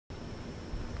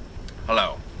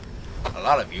Hello. A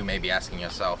lot of you may be asking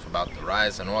yourself about the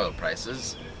rise in oil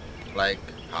prices, like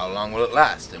how long will it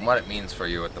last and what it means for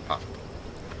you at the pump.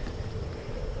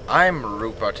 I'm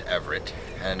Rupert Everett,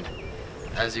 and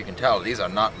as you can tell, these are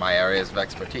not my areas of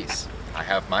expertise. I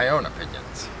have my own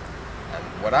opinions. And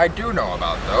what I do know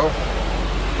about, though,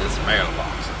 is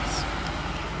mailboxes.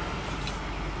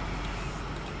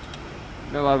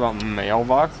 You know a lot about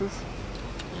mailboxes?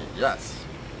 Yes.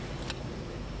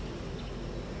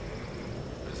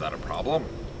 Is that a problem?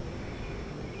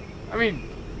 I mean,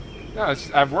 no,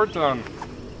 I've worked on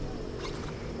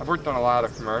a lot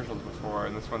of commercials before,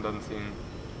 and this one doesn't seem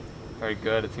very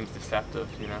good. It seems deceptive,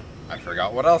 you know. I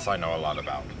forgot what else I know a lot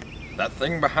about. That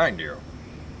thing behind you.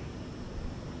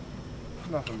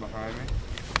 There's nothing behind me.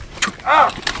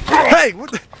 Ah! Hey,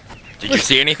 what the? Did you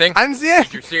see anything? I didn't see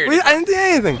anything. Did you see anything? I didn't see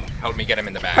anything. Help me get him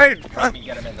in the bag. Hey, Help me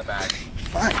get him in the bag.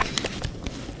 Fine.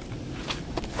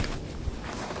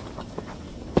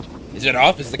 Is it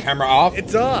off? Is the camera off?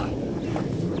 It's off.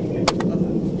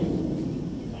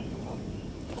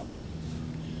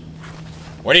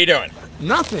 What are you doing?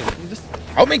 Nothing. I'm just.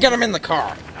 Help me get him in the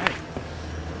car.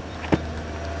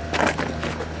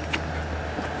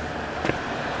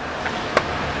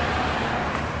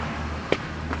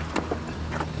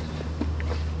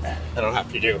 That'll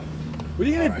have to do. What are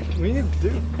you gonna? What are you gonna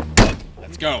do?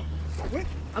 Let's go. What?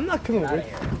 I'm not coming with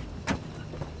you.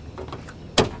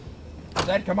 I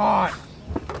said, come on.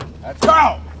 Let's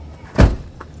go.